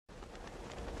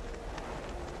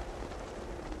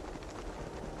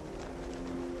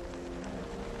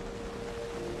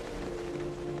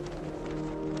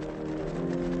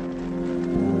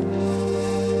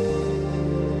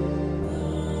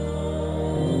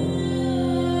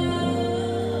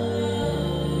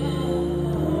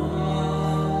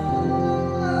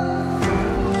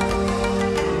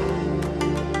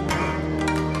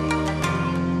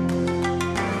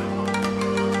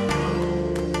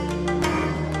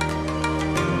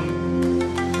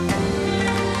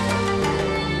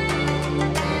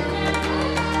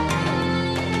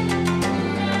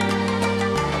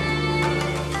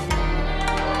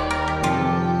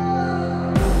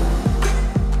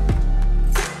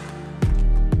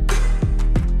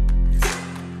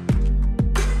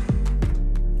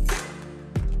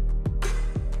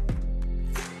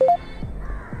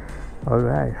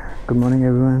Alright, good morning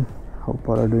everyone. Hope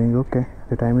all are doing okay.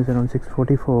 The time is around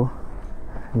 6:44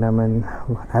 and I'm in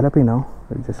Alleppey now.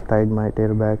 I just tied my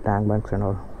tail bag, tank bags and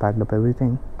all, packed up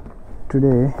everything.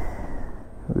 Today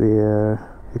we are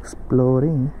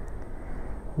exploring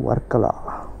Varkala.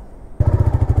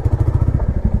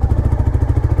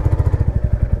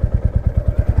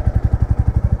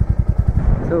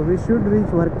 So we should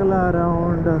reach Varkala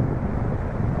around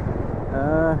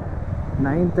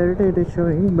 9:30 it is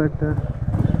showing, but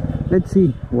let's see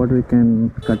what we can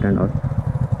cut and all.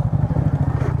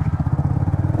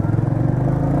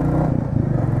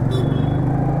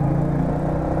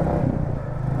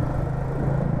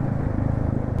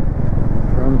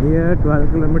 From here 12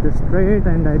 kilometers straight,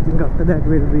 and I think after that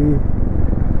we'll be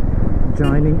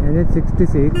joining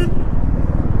NH66.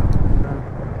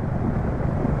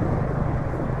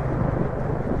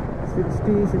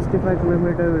 65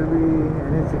 kilometer will be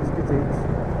NH66.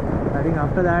 I think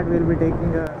after that we'll be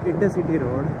taking a intercity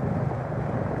road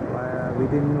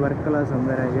within Varkala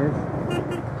somewhere, I guess.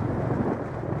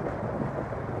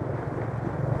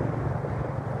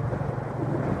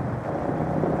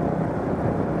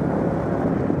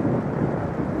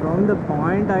 From the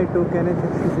point I took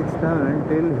NH66 turn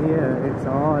till here, it's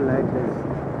all like this.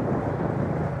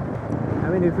 I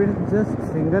mean, if it's just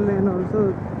single lane also,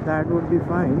 that would be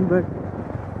fine, but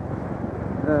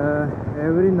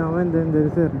every now and then there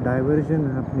is a diversion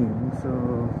happening, so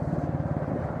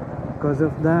because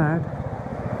of that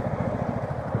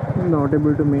I'm not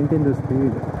able to maintain the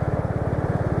speed.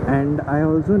 And I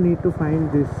also need to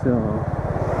find this what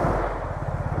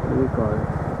do we call it,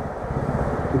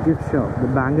 the gift shop, the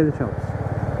bangle shops.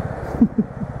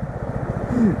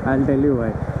 I'll tell you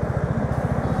why.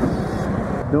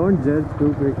 Don't judge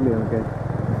too quickly, okay?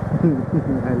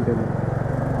 I'll tell you.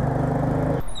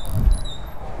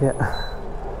 Yeah.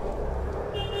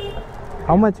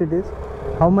 How much it is?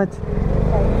 How much?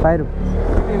 5 rupees.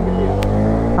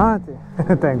 Ah,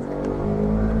 thanks.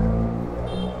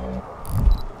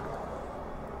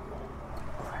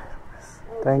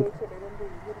 Thank you.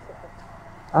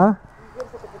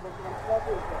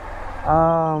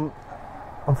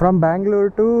 From Bangalore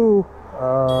to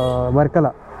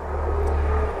Varkala.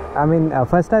 I mean,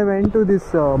 first I went to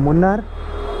this Munnar.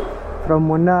 From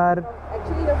Munnar.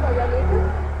 Actually, you're from your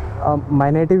native? My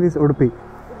native is Udupi.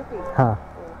 Udupi? Huh.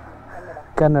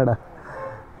 Kannada.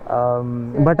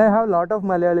 But I have a lot of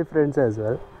Malayali friends as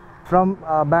well. From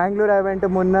Bangalore I went to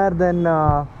Munnar, then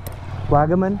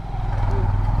Vagaman.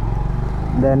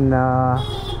 Then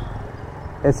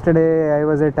yesterday I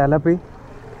was at Alleppey.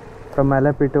 From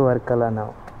Alleppey to Varkala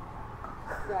now.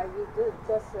 Yeah, you did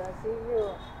just see you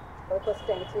for the first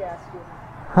time, so I asked you.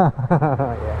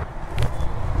 Yeah.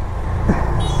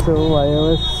 So I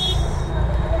was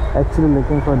actually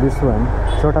looking for this one,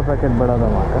 Chota Packet Bada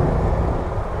Dhamaka,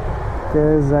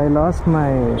 because I lost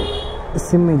my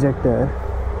SIM ejector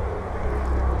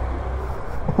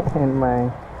and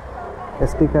my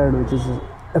SD card, which is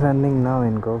running now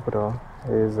in GoPro,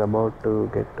 is about to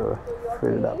get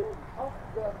filled up.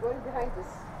 Going behind this.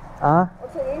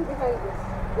 What's your aim behind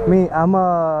this? Me, I'm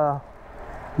a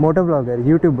motovlogger,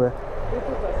 YouTuber.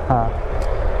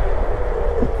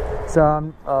 So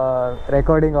I'm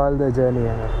recording all the journey.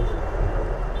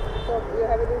 So do you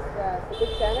have this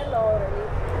big channel or any?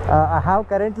 I have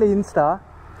currently Insta.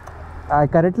 I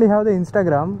currently have the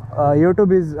Instagram.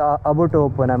 YouTube is about to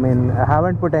open. I mean, I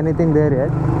haven't put anything there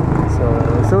yet. So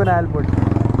soon I'll put.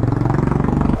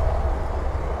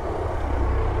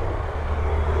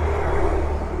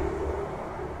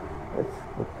 Let's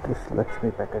put this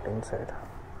Lakshmi packet inside.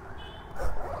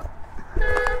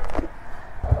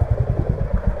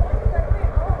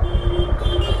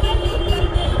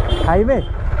 Highway?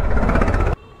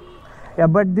 Yeah,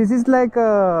 but this is like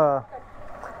I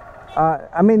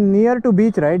mean near to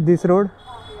beach, right? This road?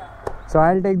 Yeah. So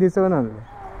I'll take this one only.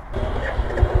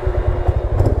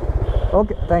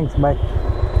 Okay, thanks, bye.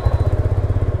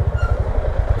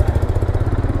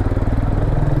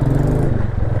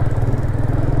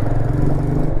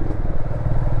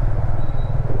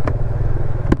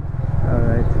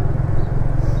 Alright.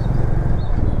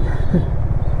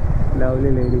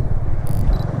 Lovely lady.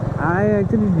 I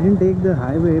actually didn't take the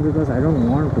highway because I don't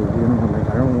want to, you know, like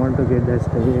I don't want to get that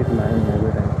straight line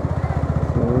every time.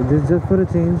 So this is just for a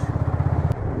change,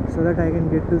 so that I can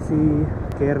get to see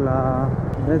Kerala.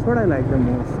 That's what I like the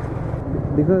most,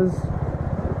 because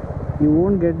you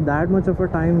won't get that much of a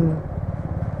time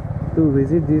to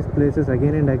visit these places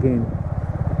again and again.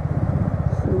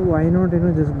 So why not, you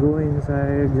know, just go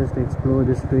inside, just explore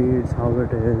the streets, how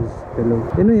it is, the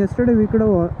look. You know, yesterday we could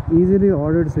have easily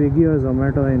ordered Swiggy or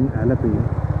Zomato in Alleppey.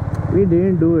 We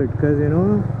didn't do it because, you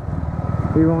know,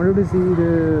 We wanted to see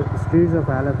the streets of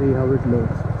Alleppey, how it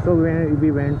looks. So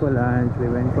we went for lunch, we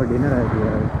went for dinner as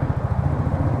well.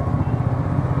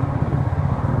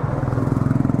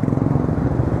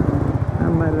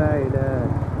 I'm a rider,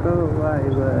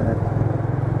 provider.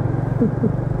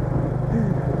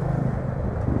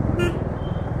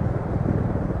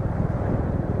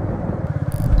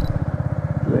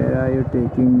 Where are you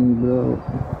taking me, bro?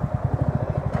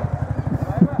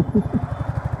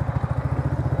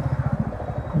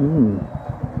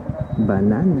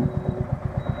 Banana.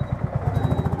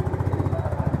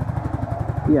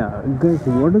 Yeah, guys,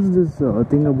 what is this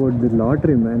thing about the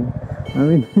lottery, man? I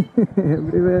mean,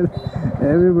 everywhere,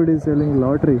 everybody is selling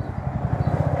lottery.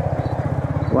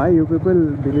 Why you people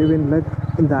believe in luck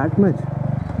that much?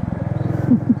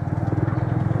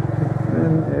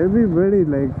 And everybody,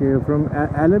 like from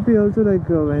Alleppey also, like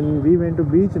when we went to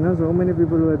beach, you know, so many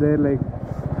people were there, like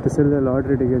to sell the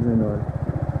lottery tickets and all.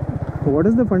 What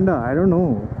is the funda? I don't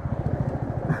know.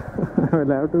 I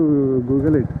will have to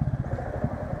Google it.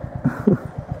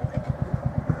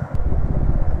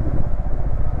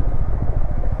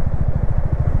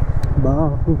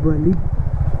 Bahubali.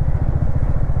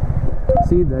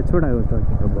 See, that's what I was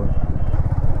talking about.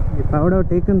 If I would have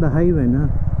taken the highway, na,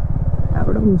 I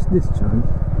would have missed this chance.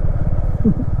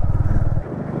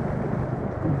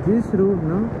 This route,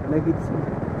 no, like it's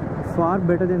far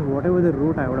better than whatever the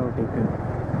route I would have taken.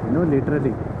 You know,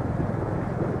 literally.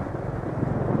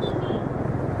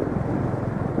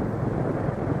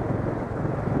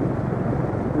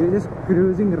 We're just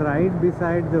cruising right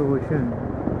beside the ocean.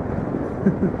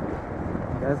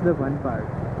 That's the fun part.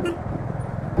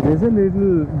 There's a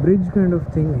little bridge kind of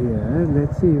thing here.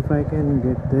 Let's see if I can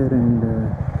get there and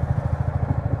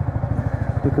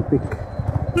take a pic.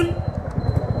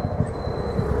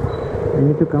 I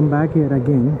need to come back here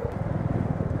again.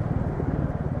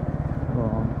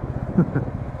 Wow.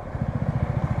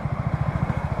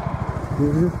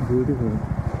 This is beautiful.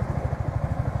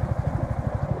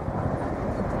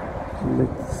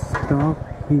 Let's stop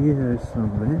here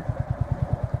somewhere.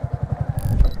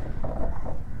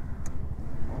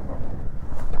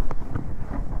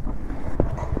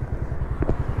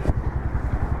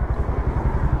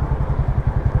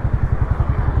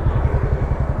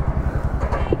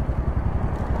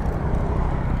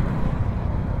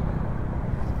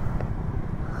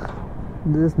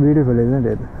 This is beautiful, isn't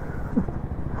it?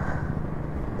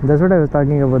 That's what I was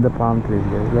talking about, the palm trees,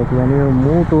 guys. Like when you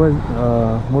move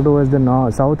towards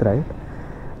the south, right,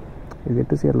 you get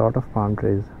to see a lot of palm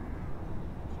trees.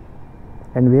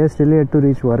 And we are still yet to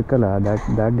reach Varkala.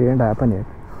 That didn't happen yet.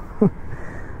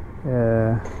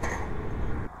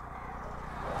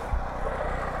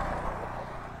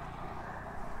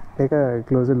 Take a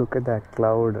closer look at that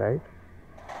cloud, right?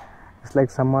 It's like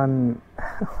someone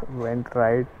went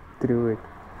right through it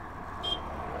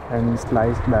and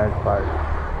sliced that part.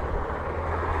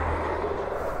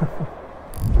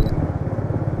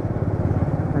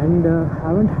 And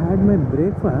haven't had my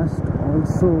breakfast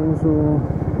also, so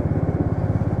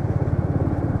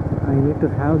I need to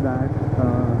have that.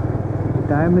 The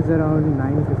time is around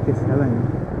 9:57.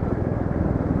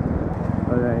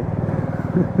 Alright.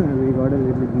 We got a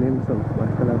little glimpse of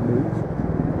Varkala beach.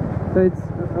 So it's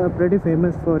pretty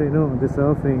famous for, you know, the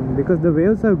surfing, because the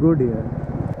waves are good here.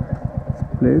 This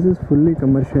place is fully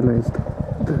commercialized,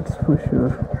 that's for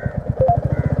sure.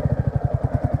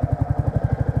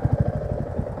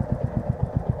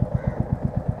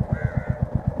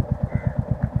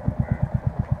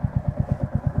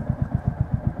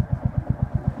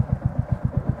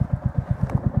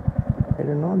 I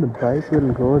don't know, the bike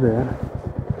will go there.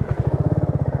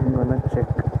 I'm gonna check.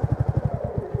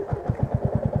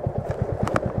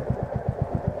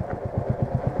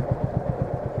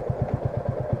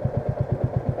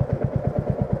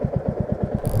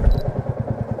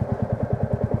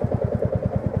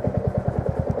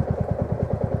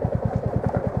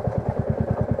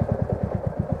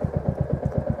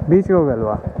 Beach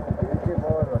ಹೋಗಲ್ವಾ?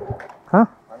 ಹಾಂ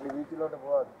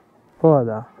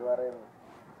ಹೋಗೋದಾ?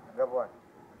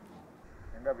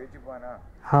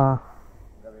 ಹಾಂ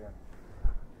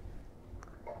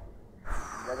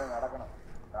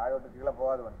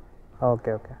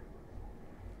okay okay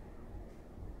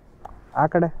ಆ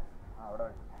ಕಡೆ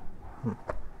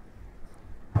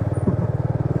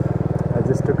I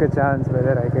just took a chance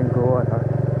whether I can go or not.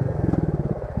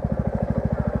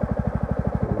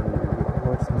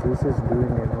 What's Jesus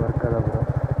doing in Varkala, bro?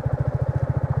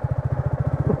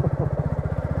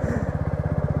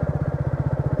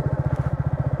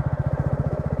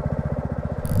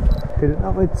 Till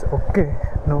now it's okay,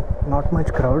 no, not much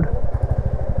crowd.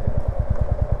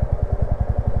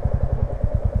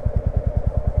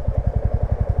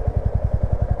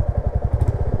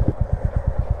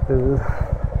 We'll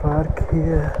park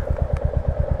here,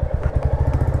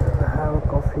 have a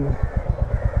coffee.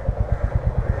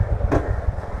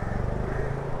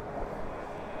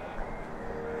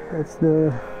 That's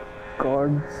the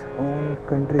God's own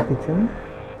country kitchen.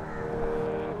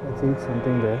 Let's eat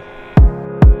something there.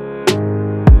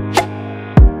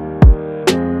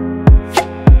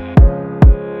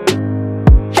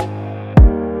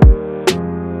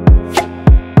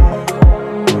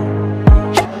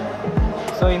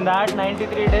 So in that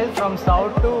 93 days from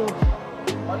south to...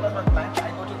 One was my plan.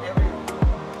 I go to every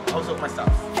house of my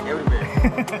staff, everywhere.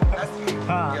 That's it.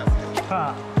 Yes.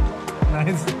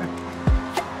 Nice.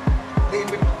 They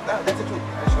invite. That's the truth.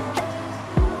 I show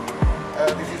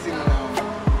you. This is in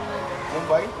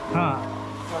Mumbai.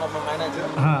 One of my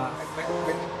managers. I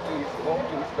went to his home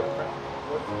to his girlfriend.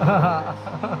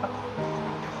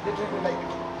 They treat me like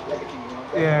a king, you know.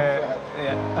 Yeah,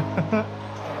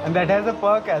 yeah. And that has a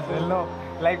perk as well, no?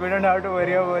 Like we don't have to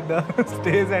worry about the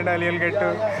stays and all, you'll get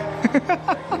to...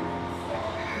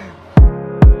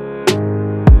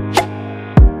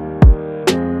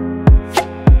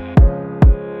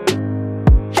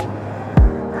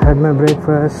 Had my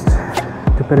breakfast,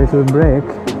 took a little break,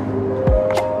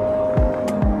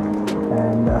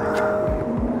 and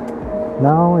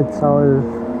now it's all...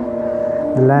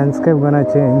 the landscape gonna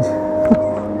change.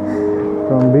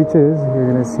 From beaches, you're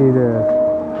gonna see the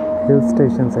hill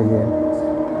stations again.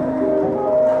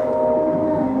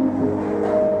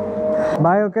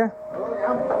 Bye, okay?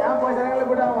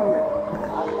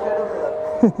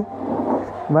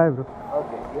 Bye, bro.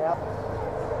 Okay, yeah.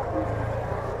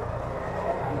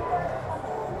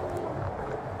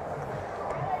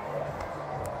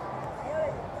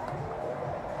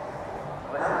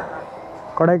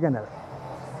 Kodaikanal.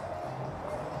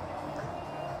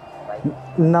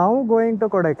 Now going to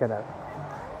Kodaikanal.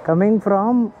 Coming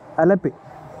from Alleppey.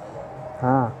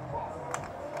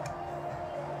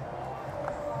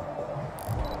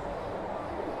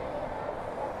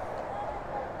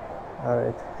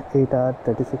 Alright, 8 hours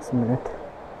 36 minutes.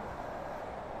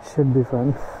 Should be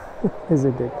fun,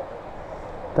 isn't it?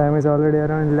 Time is already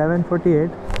around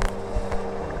 11:48.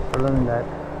 Following that.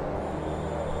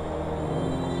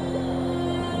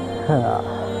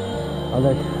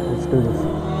 Alright, let's do this.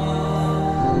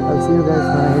 I'll see you guys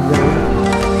when I hit the road.